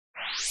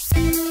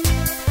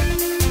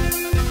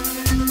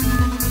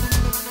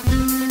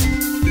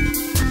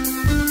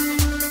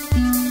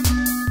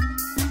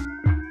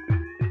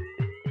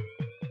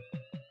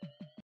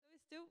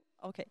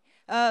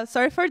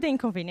Sorry for the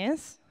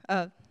inconvenience,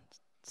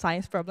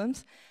 science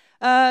problems.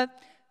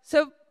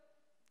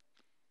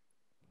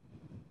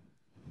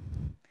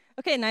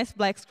 Okay, nice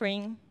black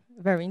screen,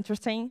 very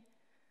interesting.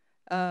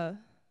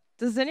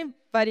 Does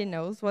anybody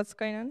knows what's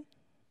going on?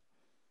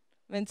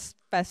 I mean, it's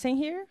passing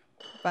here,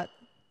 but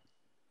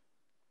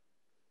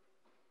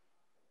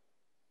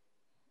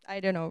I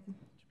don't know. Should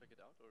you pick it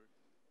out, or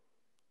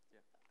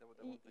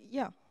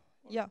yeah,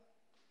 Yeah.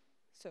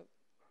 So,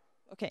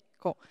 okay,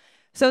 cool.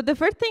 So the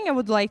first thing I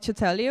would like to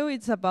tell you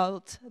is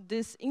about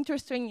these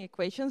interesting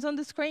equations on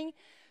the screen.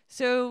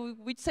 So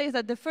which says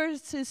that the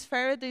first is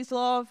Faraday's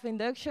law of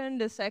induction,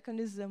 the second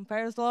is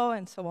Ampere's law,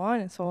 and so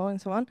on, and so on,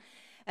 and so on.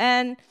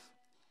 And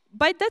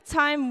by that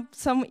time,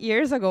 some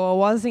years ago, I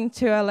was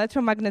into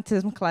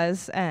electromagnetism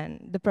class,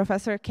 and the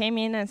professor came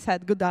in and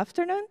said, "Good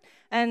afternoon,"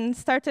 and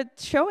started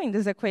showing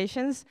these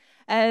equations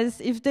as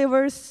if they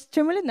were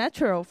extremely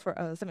natural for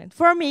us. I mean,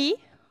 for me,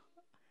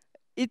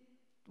 it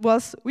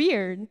was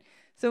weird.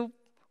 So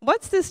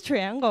what's this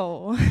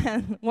triangle,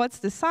 and what's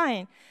the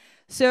sign?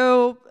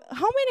 So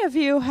how many of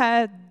you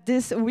had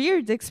this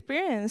weird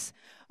experience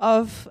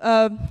of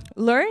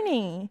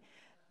learning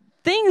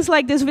things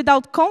like this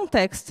without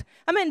context?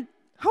 I mean,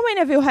 how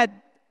many of you had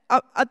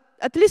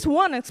at least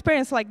one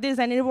experience like this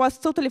and it was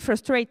totally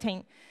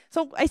frustrating?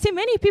 So I see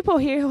many people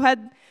here who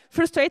had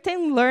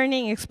frustrating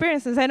learning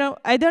experiences.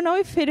 I don't know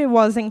if it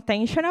was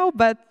intentional,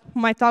 but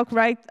my talk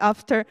right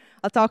after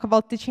I'll talk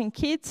about teaching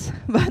kids,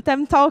 but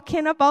I'm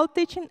talking about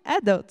teaching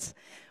adults,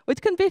 which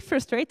can be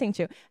frustrating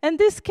too. And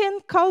this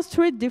can cause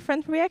 3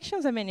 different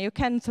reactions. I mean, you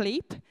can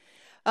sleep,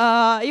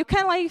 you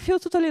can like feel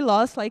totally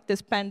lost like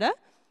this panda,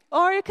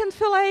 or you can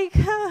feel like,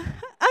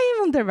 I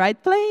am in the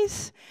right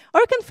place. Or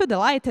you can feel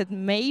delighted.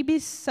 Maybe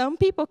some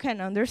people can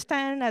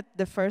understand at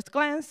the first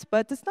glance,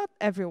 but it's not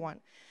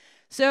everyone.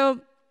 So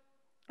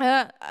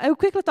I'll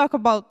quickly talk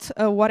about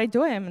what I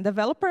do. I'm a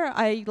developer.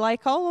 I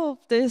like all of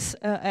these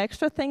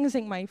extra things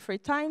in my free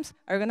times.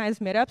 I organize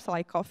meetups, I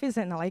like coffees,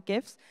 and I like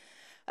gifts.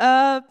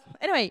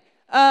 Anyway,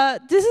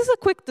 this is a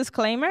quick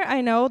disclaimer.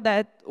 I know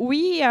that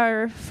we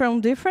are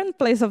from different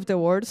places of the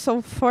world,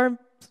 so for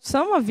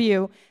some of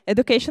you,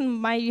 education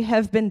might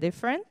have been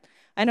different.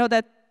 I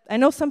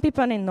know some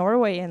people in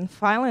Norway and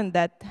Finland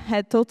that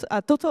had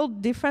a total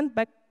different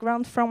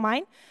background from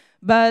mine,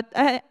 but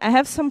I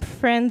have some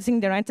friends in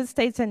the United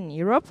States and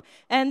Europe,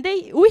 and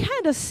we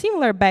had a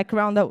similar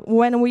background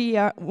when we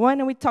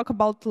talk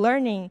about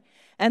learning,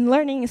 and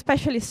learning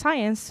especially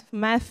science,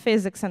 math,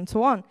 physics, and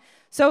so on.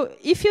 So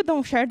if you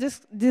don't share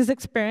this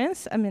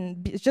experience, I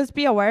mean, just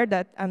be aware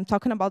that I'm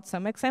talking about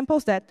some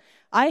examples that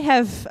I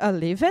have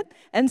lived,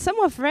 and some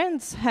of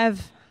friends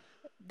have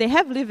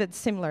lived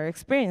similar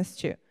experience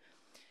too.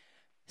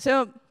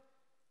 So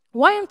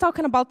why I'm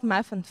talking about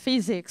math and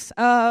physics?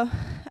 I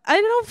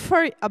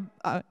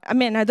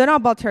don't know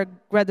about your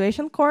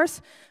graduation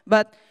course,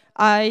 but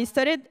I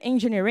studied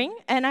engineering,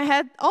 and I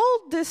had all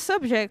these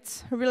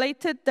subjects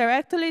related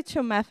directly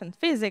to math and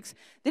physics.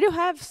 Did you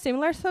have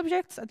similar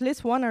subjects, at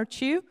least 1 or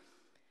 2?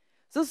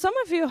 So some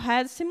of you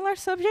had similar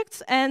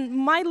subjects, and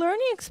my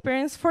learning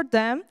experience for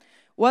them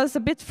was a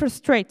bit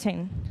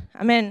frustrating.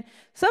 I mean,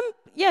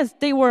 yes,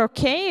 they were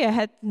okay, I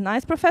had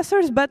nice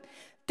professors, but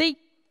they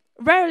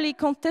rarely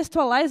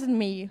contextualized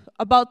me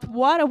about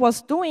what I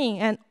was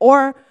doing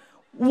or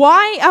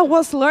why I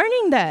was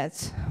learning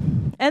that.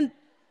 And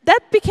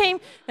that became,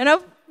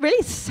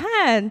 really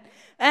sad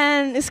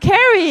and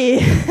scary.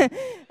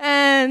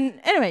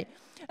 And anyway,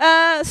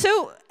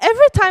 so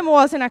every time I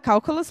was in a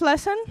calculus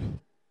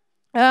lesson,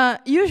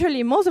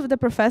 usually most of the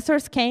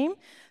professors came,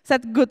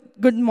 said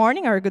good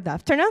morning or good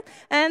afternoon,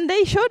 and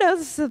they showed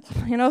us,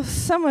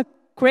 some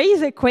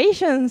crazy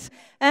equations.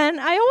 And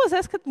I always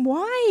asked,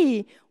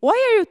 why? Why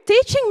are you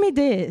teaching me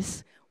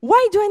this?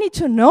 Why do I need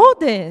to know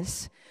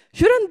this?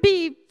 Shouldn't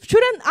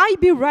I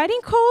be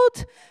writing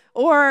code?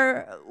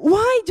 Or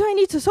why do I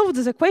need to solve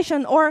this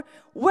equation? Or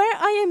where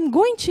I am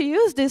going to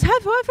use this?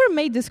 Have you ever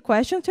made this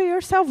question to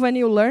yourself when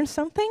you learn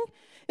something?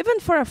 Even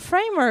for a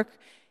framework,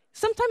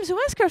 sometimes you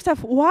ask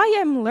yourself, why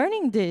I'm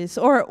learning this?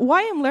 Or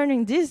why I'm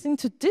learning this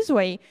into this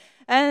way?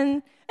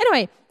 And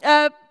anyway,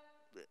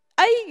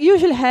 I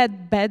usually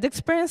had bad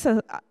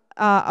experiences.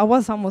 I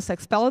was almost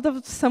expelled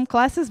of some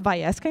classes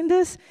by asking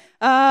this.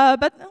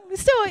 But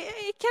still,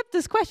 I kept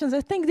these questions. I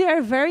think they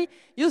are very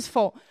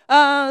useful.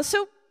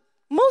 So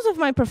most of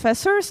my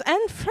professors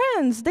and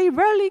friends, they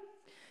rarely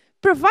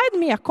provide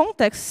me a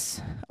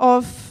context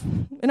of,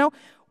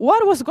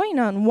 what was going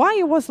on, why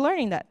I was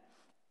learning that.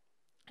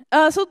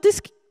 So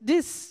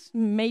this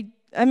made,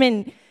 I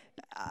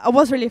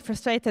was really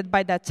frustrated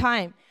by that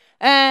time.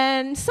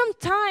 And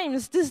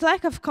sometimes this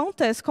lack of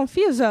context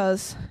confuses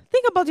us.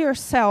 Think about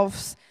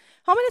yourselves.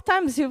 How many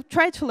times you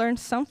tried to learn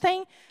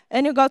something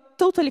and you got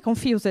totally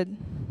confused?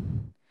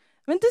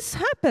 This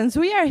happens.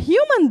 We are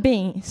human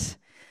beings.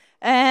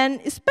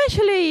 And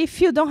especially if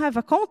you don't have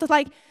a context,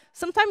 like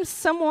sometimes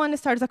someone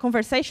starts a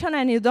conversation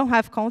and you don't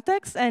have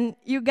context, and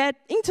you get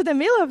into the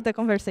middle of the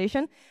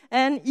conversation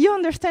and you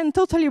understand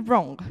totally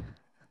wrong.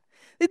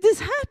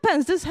 This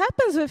happens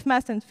with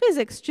math and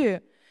physics too.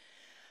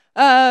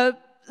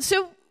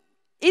 So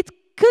it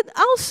could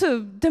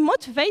also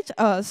demotivate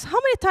us. How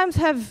many times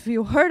have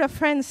you heard a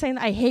friend saying,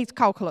 I hate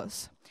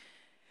calculus?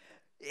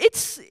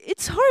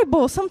 It's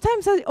horrible.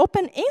 Sometimes I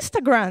open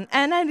Instagram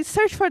and I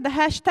search for the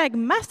hashtag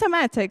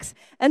mathematics,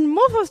 and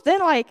most of them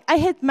like, I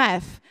hate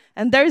math.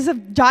 And there is a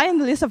giant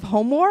list of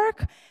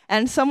homework,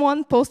 and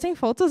someone posting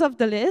photos of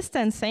the list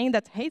and saying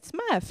that hates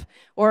math,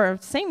 or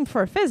same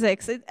for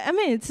physics. I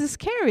mean, it's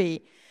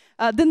scary.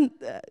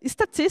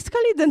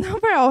 Statistically, the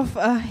number of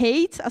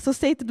hate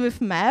associated with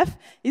math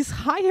is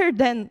higher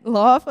than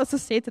love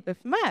associated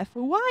with math.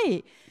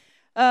 Why?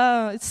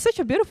 It's such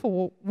a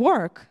beautiful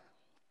work.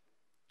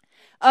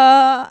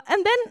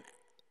 And then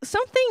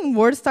something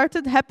worse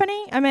started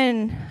happening. I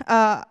mean,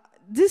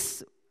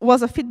 this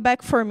was a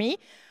feedback for me.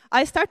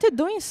 I started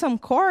doing some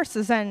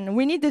courses, and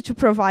we needed to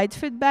provide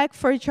feedback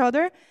for each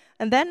other.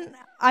 And then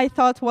I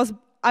thought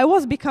I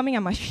was becoming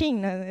a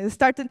machine. I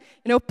started,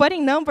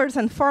 putting numbers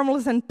and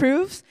formulas and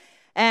proofs.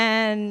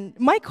 And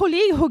my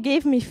colleague who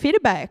gave me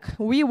feedback,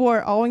 we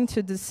were all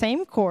into the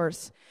same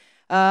course.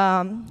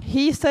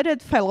 He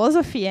studied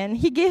philosophy, and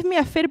he gave me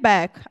a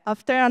feedback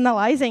after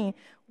analyzing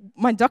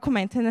my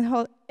document,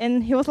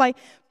 and he was like,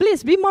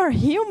 please be more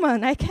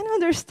human, I can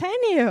understand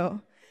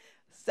you.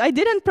 I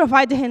didn't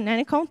provide him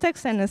any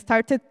context, and I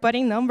started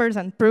putting numbers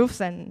and proofs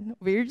and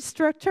weird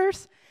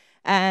structures,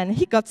 and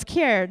he got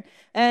scared.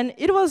 And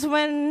it was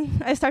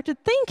when I started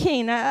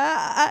thinking,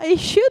 I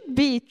should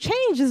be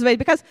changed this way,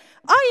 because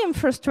I am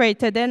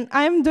frustrated, and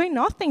I'm doing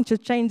nothing to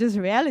change this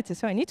reality,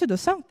 so I need to do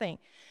something.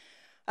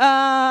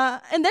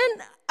 And then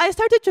I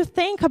started to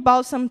think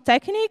about some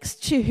techniques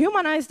to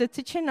humanize the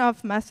teaching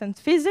of math and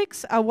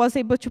physics. I was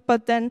able to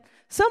put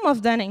some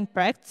of them in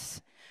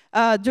practice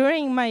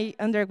during my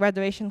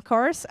undergraduate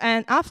course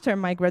and after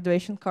my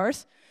graduation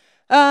course.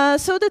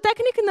 So the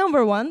technique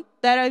number one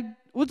that I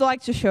would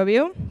like to show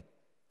you,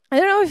 I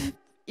don't know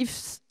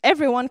if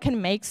everyone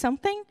can make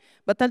something,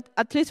 but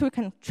at least we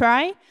can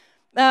try.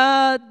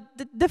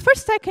 The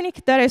first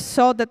technique that I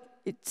saw that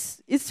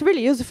it's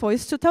really useful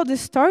is to tell the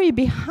story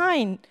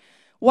behind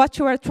what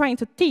you are trying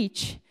to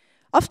teach.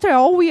 After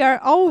all, we are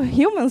all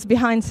humans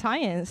behind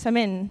science. I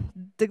mean,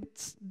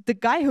 the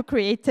guy who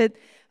created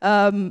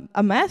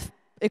a math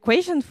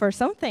equation for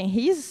something,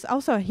 he's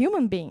also a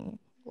human being,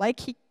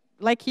 like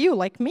you,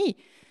 like me.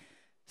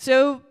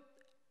 So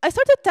I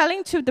started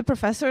telling to the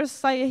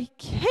professors, like,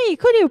 hey,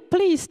 could you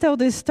please tell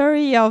the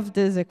story of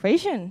this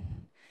equation?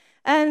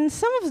 And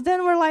some of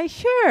them were like,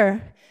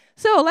 sure.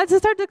 So let's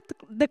start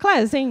the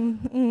class.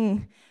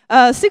 In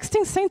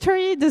 16th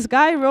century, this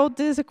guy wrote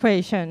this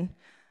equation.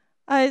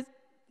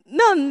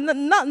 No,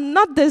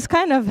 not this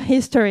kind of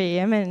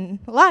history. I mean,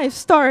 life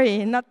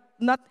story,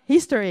 not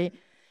history.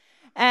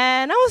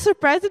 And I was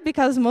surprised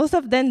because most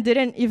of them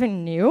didn't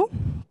even knew.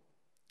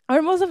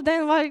 Or most of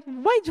them were like,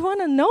 why do you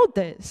want to know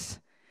this?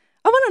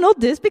 I want to know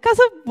this because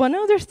I want to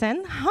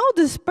understand how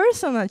this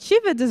person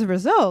achieved this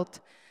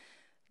result.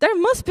 There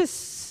must be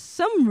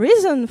some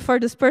reason for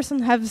this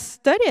person have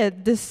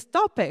studied this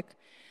topic.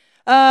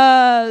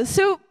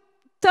 So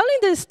telling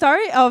the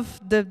story of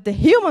the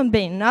human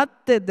being,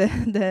 not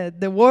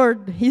the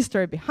word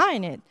history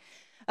behind it.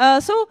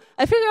 So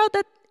I figured out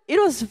that it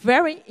was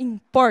very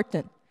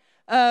important.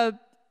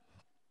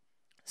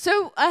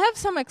 So I have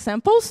some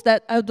examples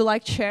that I would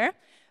like to share.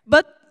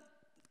 But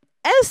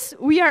as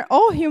we are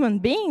all human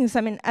beings,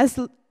 I mean, as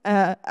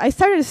I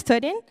started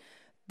studying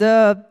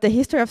the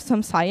history of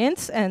some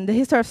science and the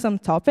history of some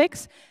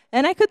topics,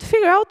 and I could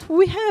figure out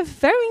we have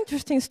very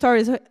interesting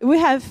stories. We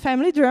have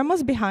family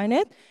dramas behind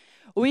it.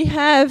 We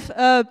have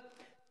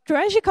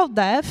tragical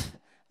death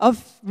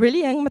of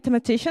really young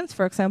mathematicians,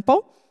 for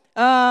example.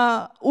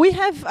 We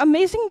have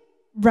amazing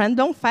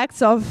random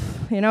facts of,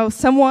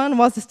 someone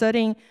was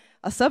studying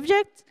a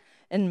subject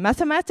in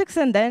mathematics,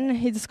 and then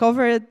he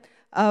discovered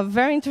a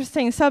very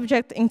interesting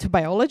subject into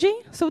biology.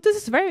 So this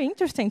is very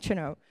interesting to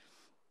know,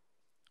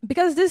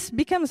 because this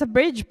becomes a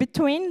bridge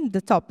between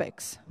the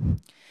topics.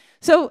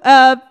 So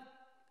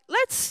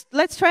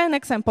let's try an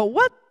example.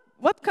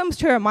 What comes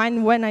to your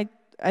mind when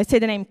I say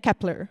the name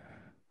Kepler?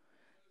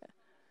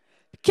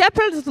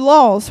 Kepler's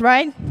laws,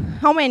 right?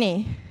 How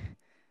many?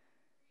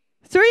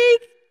 Three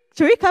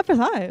Kepler's.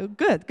 Oh,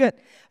 good.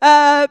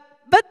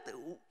 But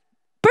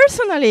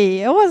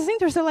personally, I was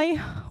interested, like,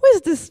 who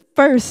is this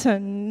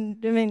person?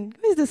 I mean,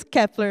 who is this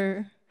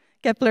Kepler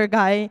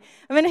guy?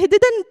 I mean, he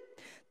didn't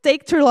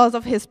take three laws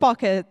of his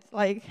pocket,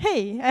 like,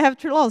 hey, I have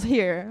three laws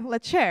here,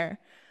 let's share.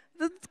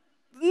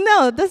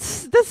 No,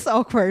 that's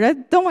awkward. I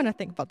don't want to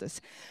think about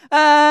this.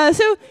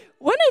 So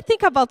when I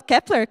think about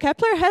Kepler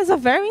has a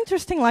very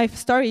interesting life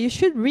story you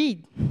should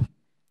read.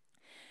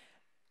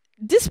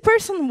 This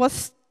person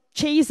was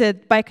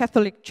chased by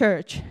Catholic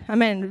Church, I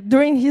mean,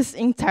 during his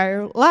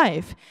entire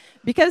life.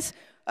 Because,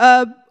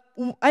 I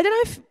don't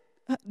know if,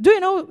 do you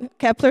know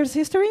Kepler's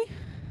history?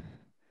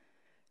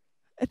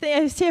 I think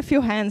I see a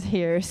few hands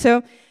here.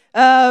 So,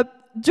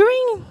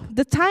 during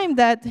the time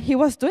that he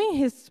was doing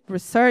his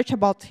research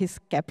about his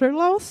Kepler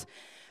laws,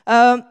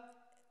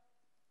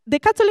 the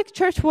Catholic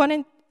Church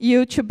wanted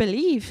you to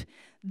believe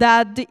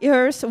that the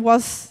Earth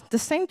was the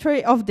center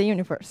of the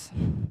universe,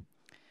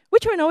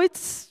 which we know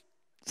it's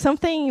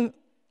something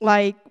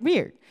like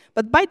weird.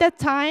 But by that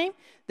time,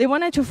 they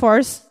wanted to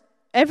force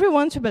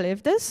everyone to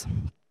believe this.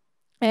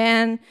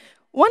 And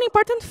one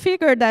important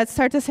figure that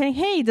started saying,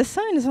 hey, the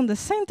sun is on the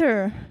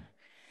center,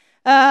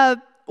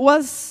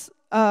 was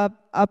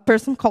a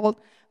person called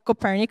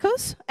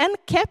Copernicus. And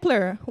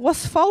Kepler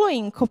was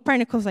following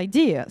Copernicus'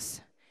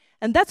 ideas.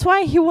 And that's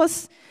why he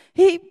was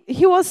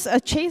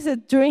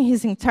chased during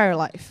his entire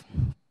life.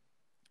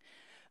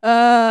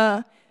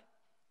 Another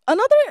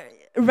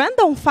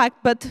random fact,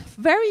 but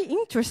very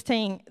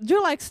interesting. Do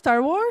you like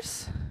Star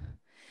Wars?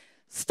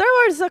 Star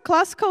Wars is a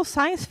classical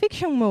science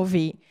fiction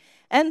movie.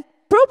 And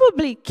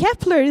probably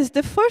Kepler is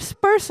the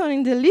first person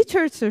in the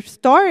literature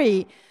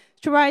story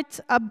to write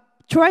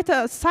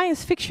a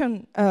science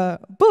fiction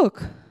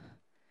book.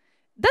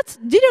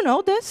 Did you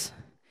know this?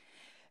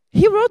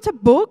 He wrote a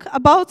book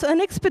about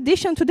an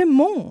expedition to the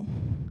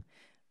moon.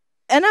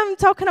 And I'm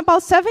talking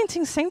about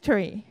 17th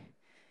century,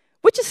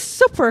 which is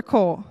super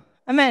cool.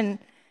 I mean,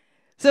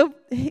 so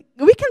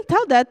we can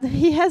tell that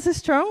he has a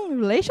strong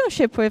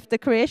relationship with the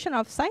creation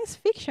of science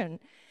fiction.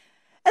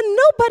 And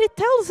nobody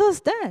tells us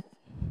that.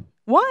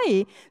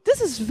 Why? This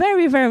is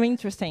very, very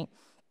interesting.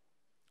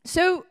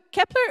 So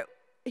Kepler,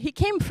 he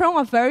came from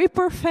a very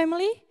poor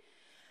family.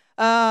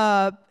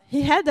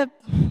 He had a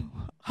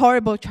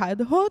horrible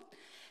childhood.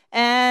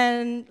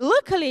 And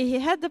luckily, he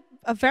had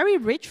a very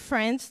rich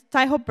friend,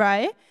 Tycho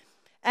Brahe,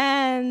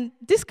 and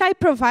this guy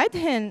provided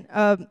him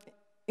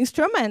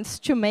instruments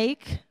to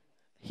make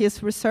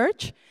his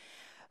research,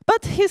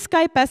 but his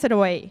guy passed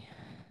away,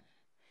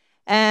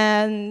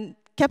 and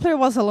Kepler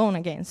was alone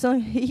again. So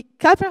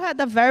Kepler had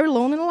a very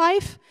lonely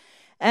life,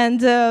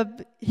 and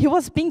he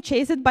was being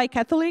chased by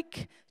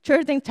Catholic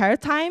Church the entire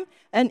time,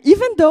 and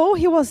even though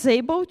he was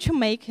able to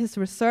make his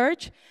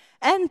research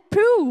and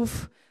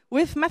prove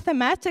with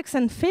mathematics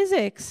and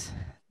physics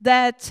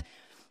that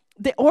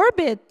the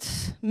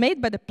orbits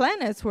made by the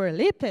planets were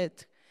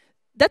elliptic,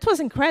 that was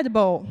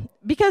incredible.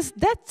 Because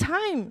that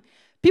time,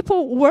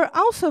 people were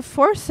also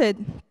forced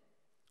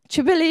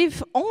to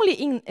believe only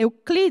in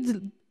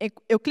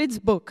Euclid's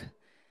book.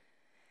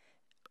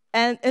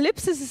 And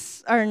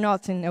ellipses are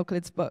not in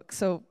Euclid's book.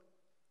 So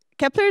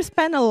Kepler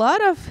spent a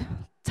lot of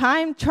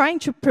time trying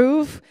to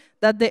prove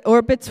that the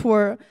orbits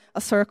were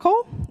a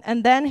circle,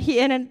 and then he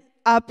ended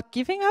up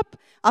giving up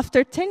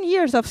after 10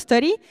 years of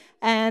study,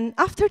 and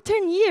after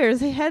 10 years,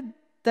 he had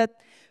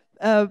that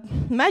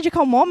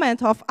magical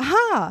moment of,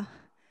 aha,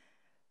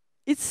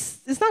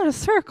 it's not a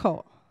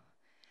circle.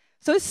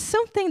 So it's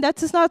something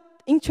that is not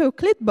into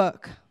Euclid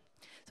book.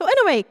 So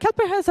anyway,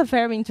 Kepler has a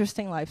very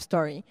interesting life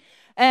story.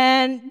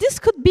 And this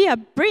could be a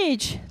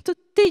bridge to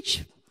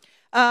teach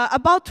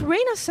about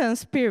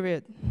Renaissance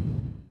period.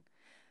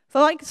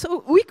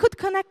 So we could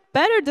connect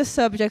better the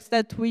subjects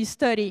that we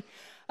study.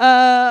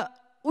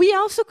 We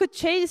also could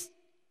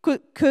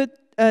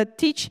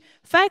teach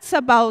facts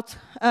about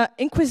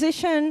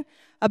Inquisition,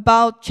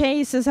 about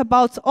chases,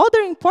 about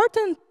other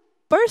important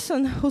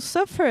persons who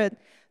suffered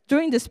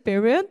during this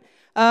period.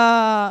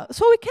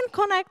 So we can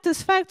connect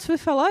these facts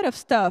with a lot of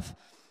stuff.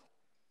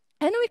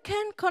 And we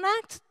can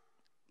connect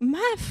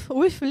math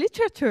with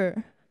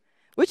literature,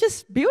 which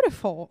is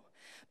beautiful.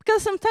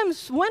 Because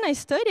sometimes when I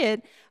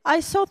studied,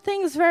 I saw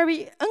things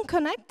very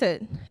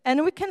unconnected.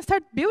 And we can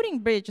start building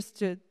bridges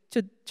to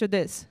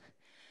this.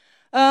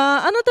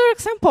 Another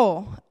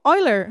example,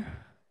 Euler.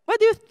 What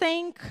do you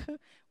think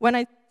when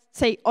I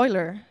say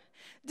Euler?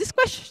 This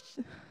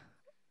question,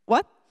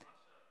 what?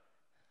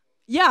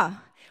 Yeah,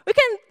 we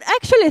can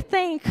actually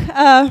think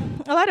a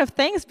lot of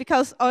things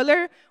because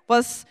Euler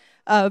was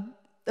a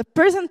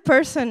present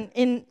person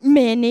in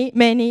many,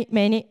 many,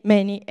 many,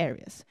 many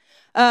areas.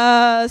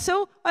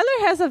 So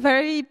Euler has a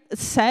very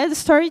sad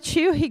story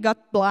too. He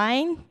got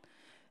blind.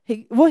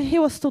 He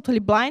was totally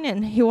blind,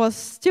 and he was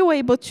still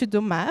able to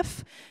do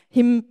math.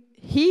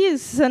 He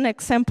is an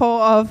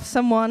example of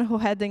someone who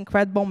had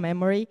incredible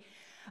memory.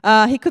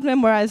 He could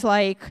memorize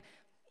like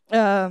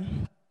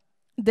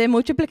the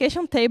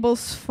multiplication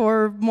tables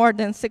for more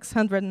than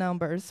 600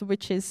 numbers,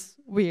 which is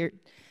weird.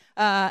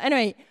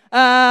 Anyway,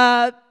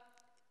 and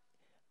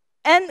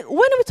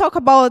when we talk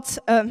about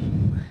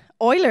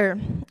Euler,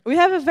 we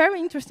have a very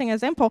interesting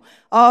example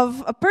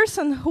of a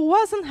person who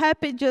wasn't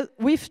happy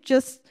with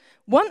just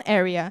one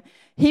area.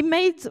 He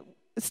made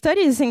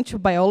studies into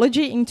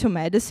biology, into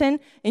medicine,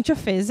 into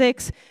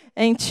physics,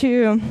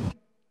 into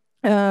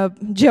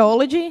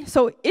geology.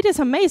 So it is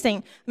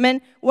amazing. I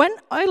mean, when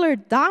Euler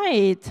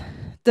died,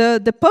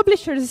 the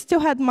publishers still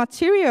had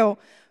material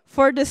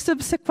for the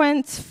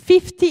subsequent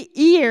 50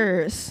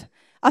 years.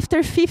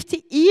 After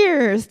 50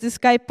 years, this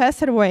guy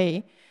passed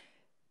away.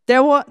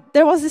 There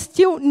was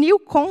still new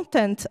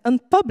content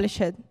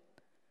unpublished.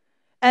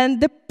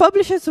 And the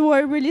publishers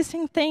were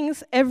releasing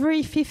things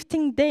every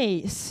 15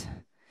 days.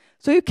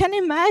 So you can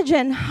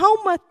imagine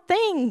how much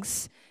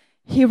things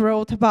he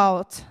wrote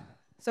about.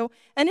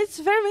 And it's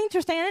very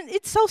interesting, and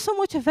it's also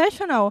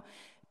motivational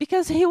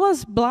because he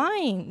was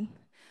blind.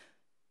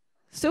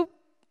 So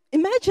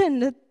imagine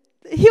that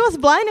he was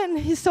blind and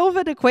he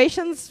solved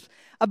equations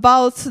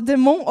about the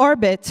moon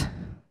orbit.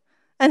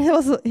 And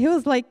he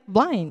was like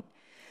blind.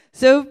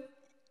 So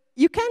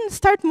you can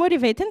start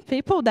motivating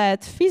people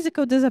that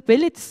physical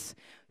disabilities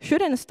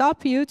shouldn't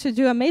stop you to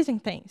do amazing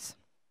things.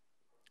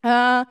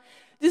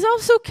 This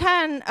also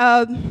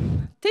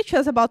can teach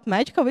us about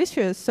medical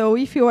issues. So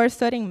if you are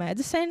studying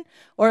medicine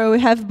or we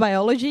have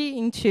biology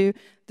into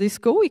the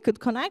school, we could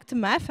connect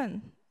math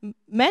and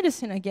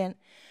medicine again.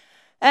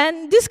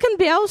 And this can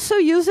be also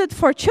used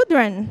for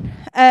children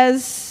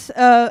as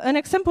an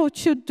example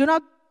to do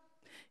not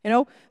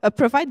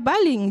provide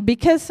bullying,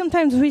 because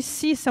sometimes we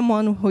see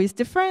someone who is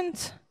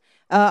different.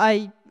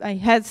 I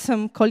had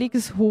some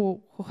colleagues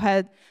who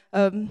had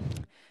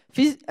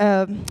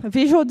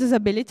visual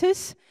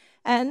disabilities,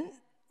 and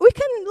we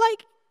can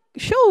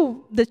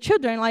show the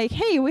children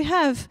hey, we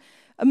have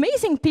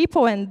amazing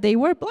people and they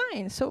were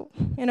blind. So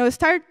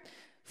start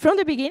from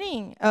the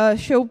beginning,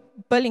 show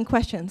bullying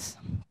questions.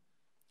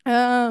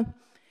 I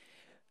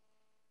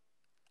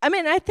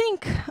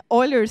think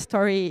Euler's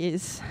story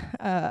is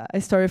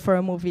a story for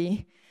a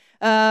movie.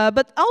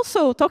 But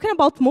also, talking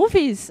about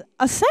movies,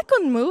 a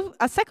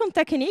second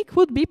technique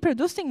would be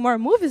producing more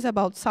movies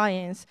about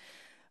science,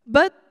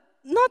 but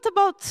not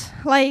about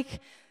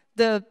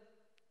a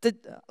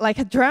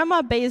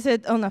drama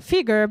based on a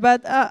figure,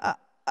 but a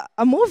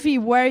movie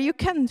where you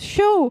can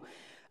show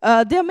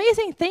the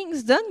amazing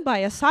things done by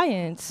a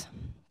science.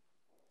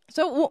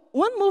 So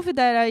one movie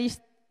that I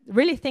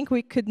really think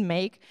we could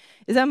make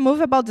is a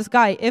movie about this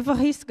guy,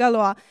 Évariste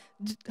Galois.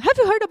 Have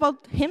you heard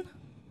about him?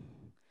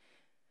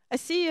 I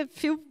see a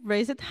few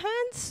raised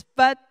hands,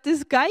 but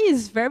this guy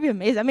is very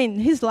amazing.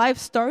 His life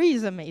story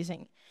is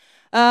amazing.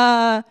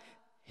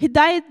 He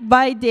died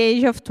by the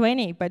age of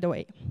 20, by the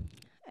way.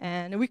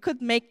 And we could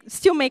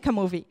still make a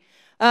movie.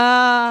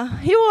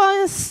 He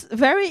was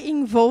very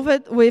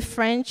involved with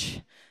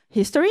French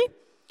history.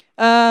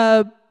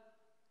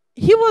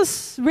 He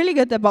was really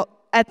good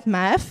at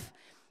math.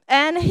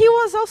 And he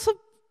was also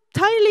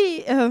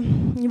tightly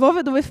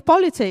involved with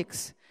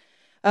politics.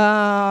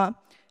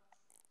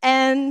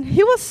 And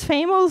he was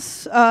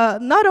famous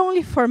not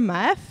only for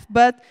math,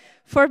 but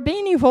for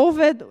being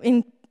involved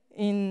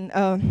in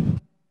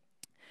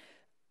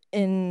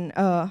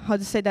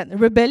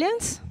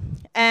rebellions.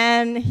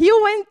 And he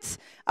went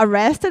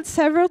arrested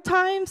several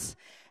times,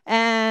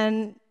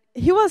 and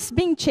he was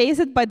being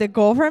chased by the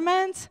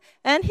government,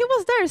 and he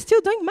was there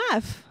still doing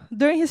math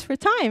during his free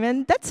time,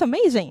 and that's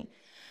amazing.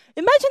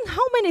 Imagine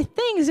how many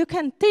things you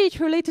can teach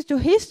related to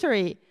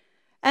history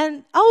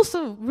and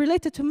also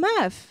related to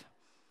math.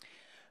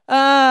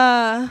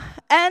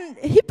 And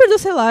he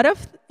produced a lot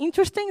of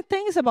interesting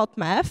things about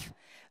math,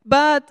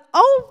 but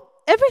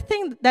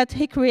everything that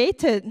he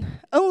created,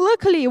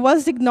 unluckily,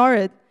 was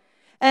ignored.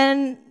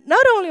 And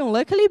not only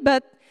unluckily,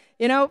 but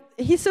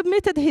he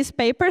submitted his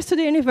papers to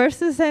the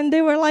universities, and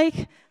they were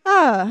like,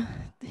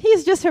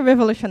 he's just a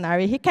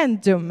revolutionary, he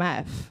can't do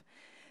math.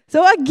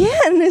 So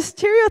again,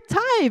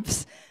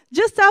 stereotypes.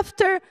 Just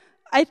after,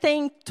 I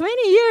think,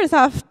 20 years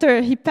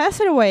after he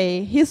passed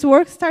away, his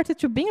work started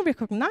to be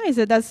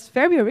recognized as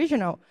very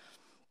original.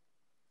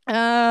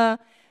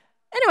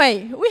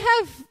 Anyway, we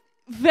have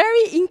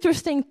very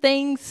interesting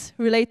things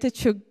related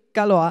to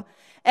Galois.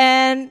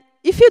 And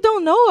if you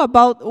don't know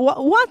about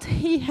what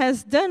he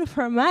has done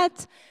for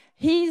math,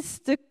 he's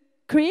the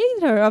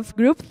creator of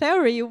group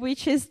theory,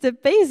 which is the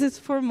basis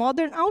for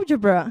modern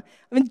algebra.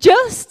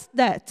 Just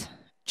that.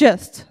 So,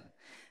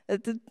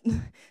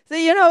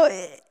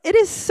 it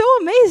is so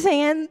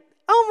amazing, and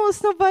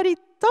almost nobody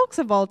talks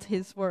about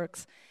his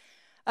works.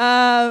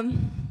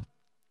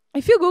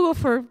 If you Google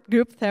for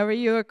group theory,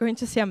 you are going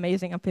to see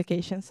amazing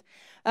applications.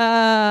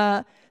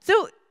 So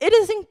it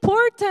is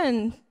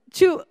important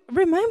to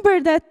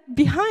remember that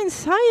behind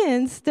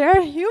science, there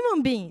are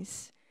human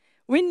beings.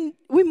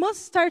 We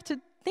must start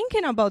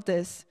thinking about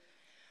this.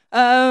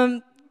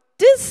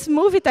 This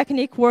movie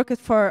technique worked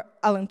for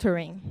Alan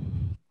Turing.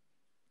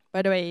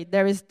 By the way,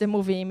 there is the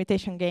movie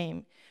Imitation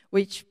Game,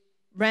 which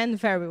ran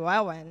very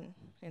well, and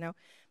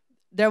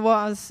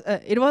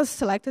it was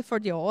selected for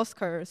the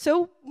Oscar.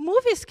 So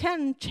movies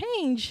can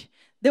change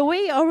the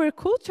way our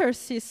culture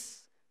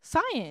sees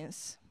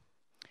science.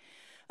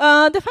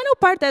 The final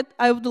part that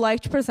I would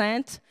like to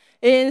present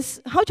is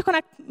how to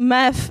connect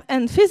math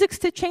and physics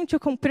teaching to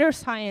computer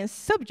science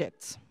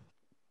subjects.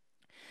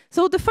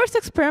 So the first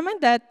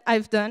experiment that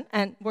I've done,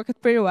 and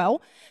worked pretty well,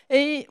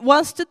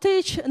 was to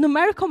teach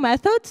numerical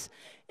methods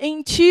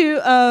into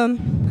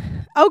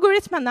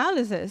algorithm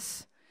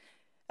analysis.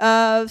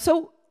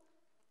 So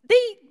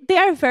they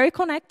are very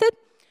connected.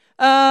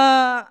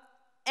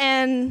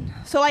 And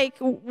so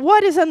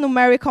what is a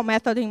numerical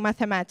method in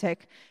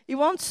mathematics? You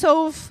won't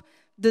solve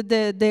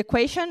the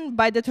equation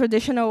by the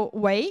traditional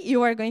way.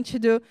 You are going to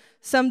do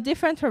some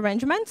different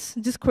arrangements,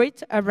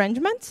 discrete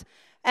arrangements,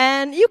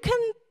 and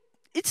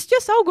it's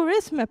just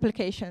algorithm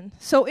application.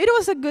 So it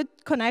was a good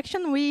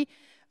connection. We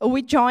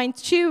joined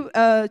two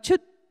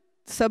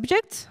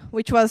subjects,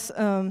 which was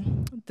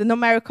the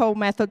numerical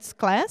methods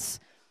class.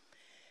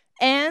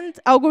 and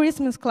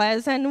algorithms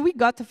class, and we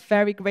got a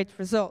very great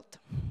result.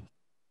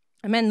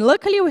 I mean,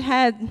 luckily we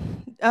had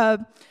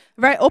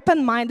very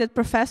open-minded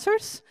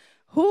professors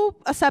who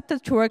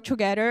accepted to work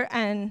together,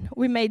 and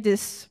we made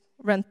this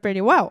run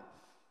pretty well.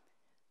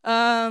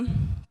 Of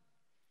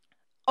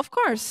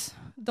course,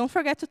 don't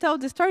forget to tell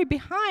the story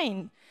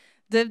behind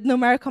the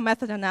numerical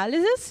method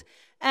analysis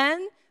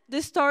and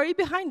the story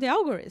behind the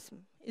algorithm.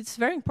 It's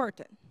very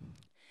important.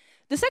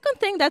 The second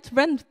thing that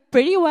ran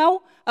pretty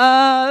well,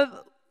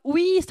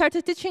 we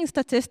started teaching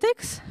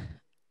statistics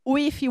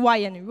with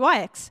UI and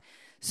UX.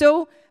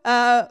 So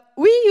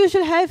we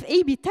usually have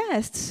A/B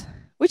tests,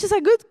 which is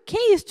a good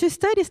case to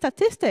study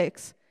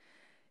statistics.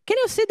 Can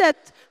you see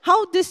that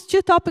how these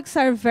two topics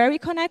are very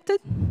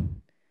connected?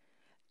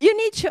 You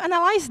need to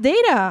analyze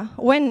data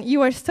when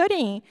you are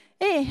studying.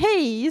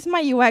 Hey, is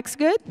my UX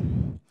good?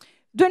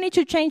 Do I need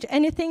to change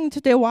anything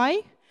to the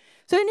UI?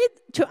 So you need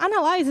to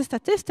analyze the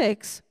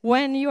statistics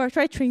when you are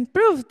trying to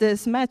improve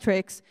these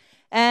metrics.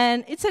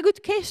 And it's a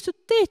good case to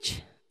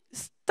teach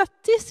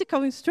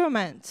statistical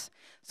instruments.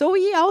 So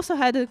we also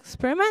had an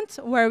experiment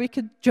where we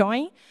could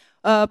join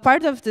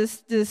part of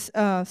this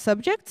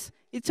subjects.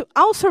 It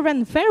also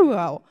ran very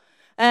well.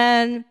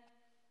 And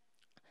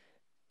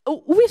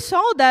we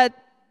saw that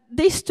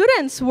the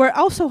students were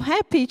also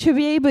happy to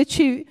be able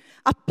to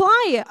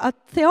apply a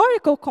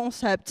theoretical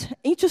concept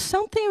into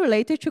something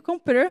related to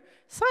computer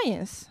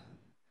science.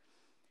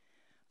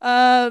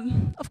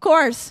 Of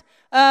course,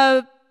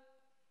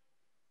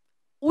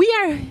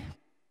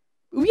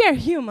 we are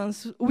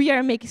humans. We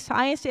are making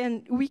science,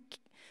 and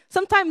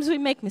sometimes we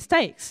make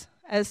mistakes,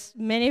 as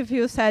many of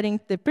you said in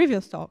the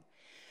previous talk.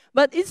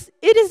 But it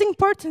is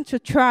important to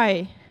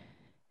try.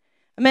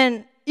 I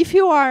mean, if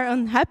you are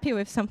unhappy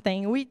with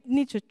something, we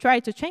need to try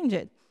to change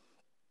it.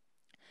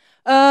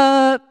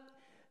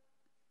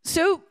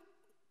 So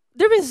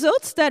the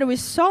results that we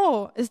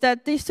saw is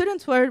that the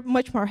students were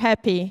much more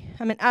happy.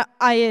 I mean,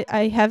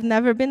 I have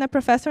never been a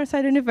professor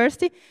inside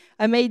university.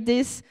 I made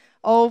this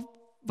all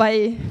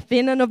by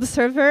being an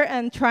observer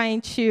and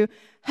trying to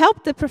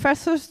help the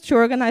professors to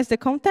organize the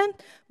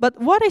content. But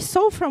what I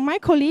saw from my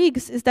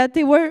colleagues is that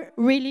they were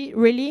really,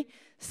 really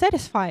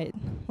satisfied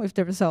with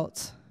the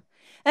results.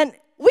 And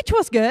which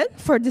was good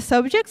for the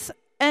subjects,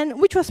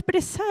 and which was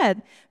pretty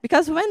sad,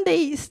 because when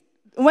they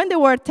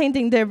were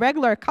attending the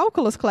regular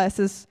calculus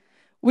classes,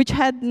 which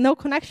had no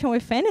connection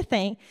with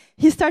anything,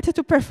 he started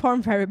to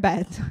perform very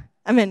bad.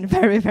 I mean,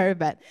 very, very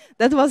bad.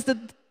 That was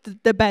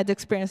the bad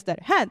experience that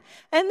I had.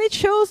 And it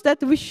shows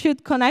that we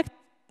should connect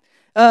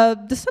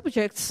the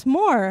subjects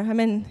more. I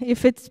mean,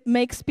 if it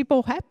makes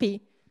people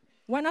happy,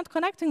 why not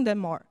connecting them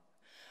more?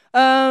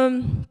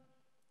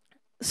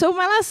 So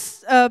my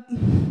last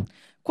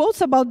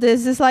quotes about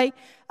this is like,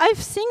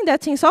 I've seen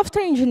that in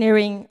software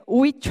engineering,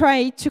 we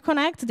try to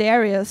connect the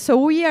areas. So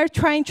we are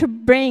trying to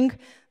bring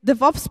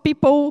DevOps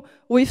people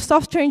with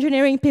software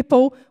engineering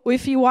people,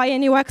 with UI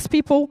and UX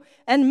people,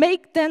 and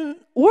make them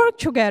work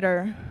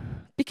together.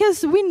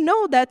 Because we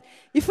know that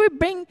if we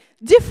bring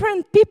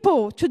different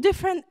people to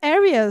different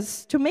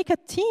areas to make a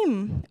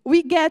team,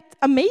 we get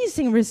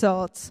amazing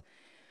results.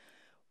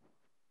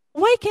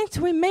 Why can't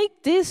we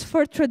make this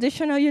for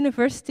traditional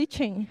university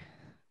teaching?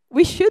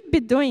 We should be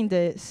doing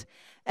this.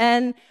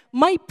 And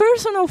my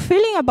personal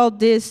feeling about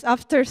this,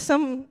 after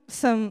some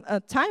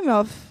time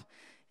of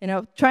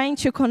trying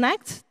to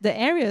connect the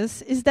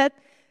areas, is that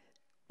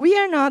we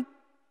are not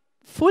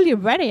fully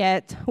ready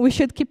yet. We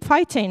should keep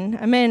fighting.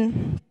 I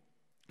mean,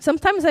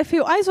 sometimes I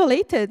feel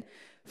isolated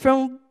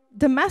from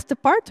the math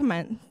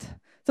department.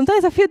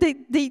 Sometimes I feel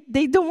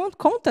they don't want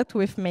contact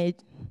with me.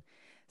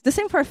 The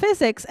same for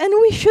physics. And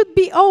we should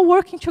be all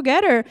working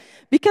together,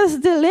 because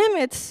the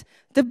limits,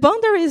 the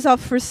boundaries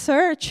of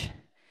research,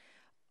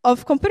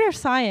 of computer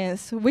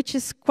science, which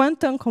is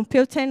quantum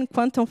computing,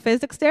 quantum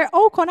physics, they're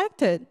all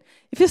connected.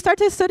 If you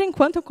started studying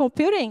quantum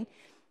computing,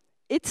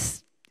 it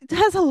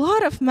has a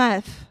lot of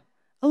math,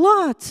 a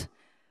lot,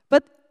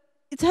 but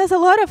it has a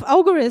lot of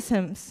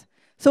algorithms.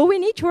 So we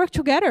need to work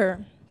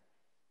together.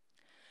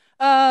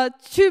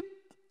 To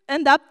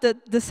end up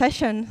the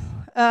session,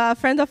 a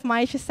friend of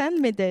mine, she sent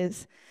me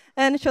this.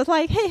 And she was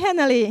like, hey,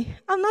 Hanneli,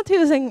 I'm not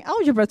using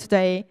algebra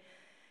today.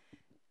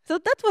 So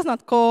that was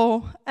not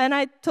cool. And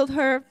I told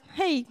her,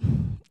 hey,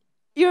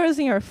 you're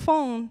using your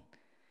phone.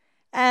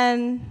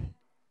 And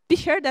be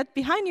sure that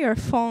behind your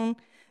phone,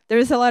 there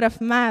is a lot of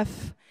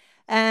math.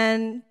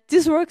 And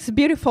this works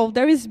beautiful.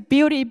 There is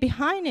beauty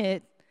behind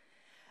it.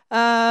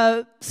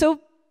 So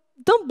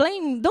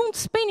don't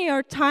spend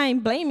your time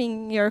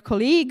blaming your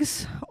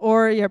colleagues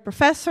or your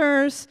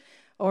professors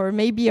or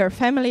maybe your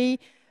family.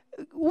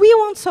 We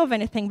won't solve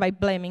anything by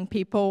blaming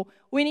people.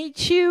 We need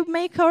to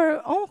make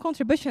our own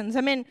contributions.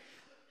 I mean,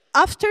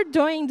 after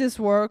doing this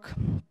work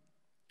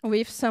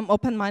with some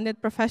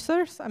open-minded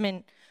professors, I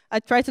mean,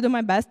 I tried to do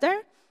my best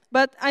there,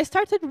 but I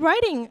started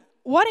writing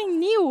what I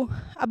knew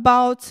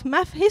about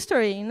math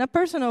history in a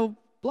personal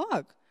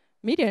blog.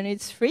 Medium,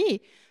 it's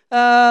free.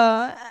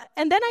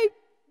 And then I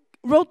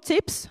wrote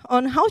tips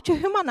on how to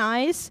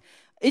humanize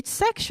each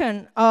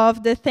section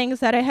of the things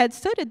that I had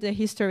studied the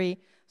history.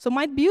 so it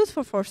might be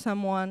useful for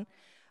someone.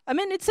 I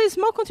mean, it's a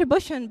small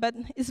contribution, but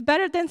it's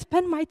better than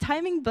spend my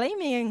time in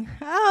blaming,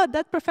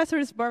 that professor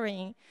is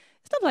boring.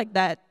 It's not like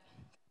that.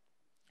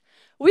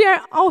 We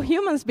are all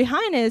humans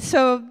behind it,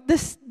 so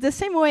the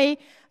same way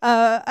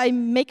I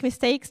make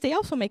mistakes, they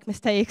also make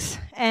mistakes.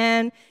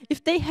 And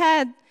if they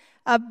had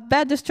a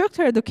bad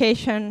structured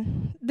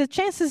education, the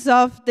chances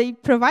of they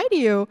provide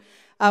you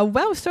a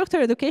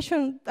well-structured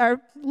education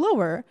are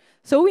lower.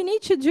 So we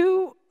need to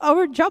do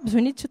our jobs.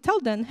 We need to tell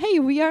them, hey,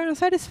 we are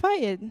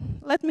unsatisfied.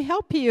 Let me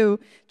help you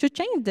to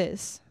change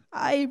this.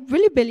 I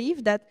really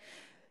believe that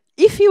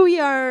if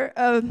we are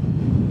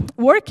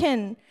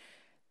working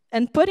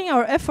and putting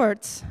our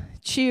efforts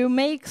to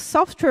make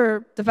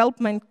software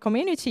development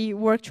community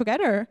work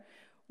together,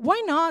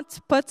 why not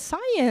put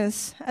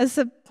science as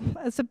a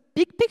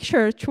big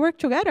picture to work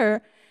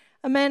together?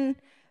 I mean,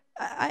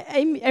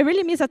 I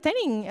really miss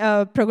attending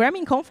a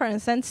programming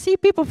conference and see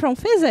people from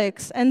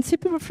physics and see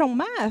people from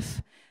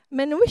math. I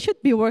mean, we should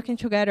be working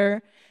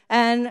together.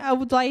 And I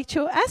would like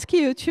to ask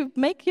you to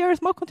make your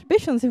small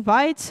contributions.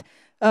 Invite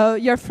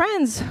your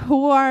friends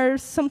who are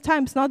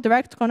sometimes not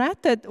direct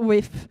connected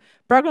with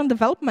program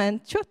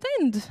development to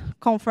attend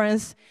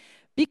conference,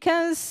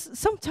 because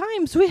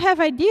sometimes we have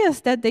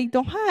ideas that they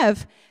don't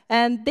have,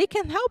 and they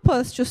can help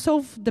us to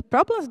solve the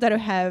problems that we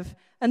have,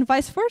 and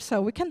vice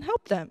versa. We can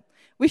help them.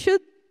 We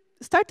should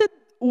start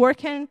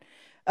working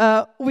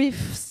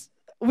with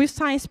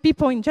science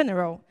people in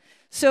general.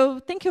 So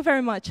thank you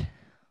very much.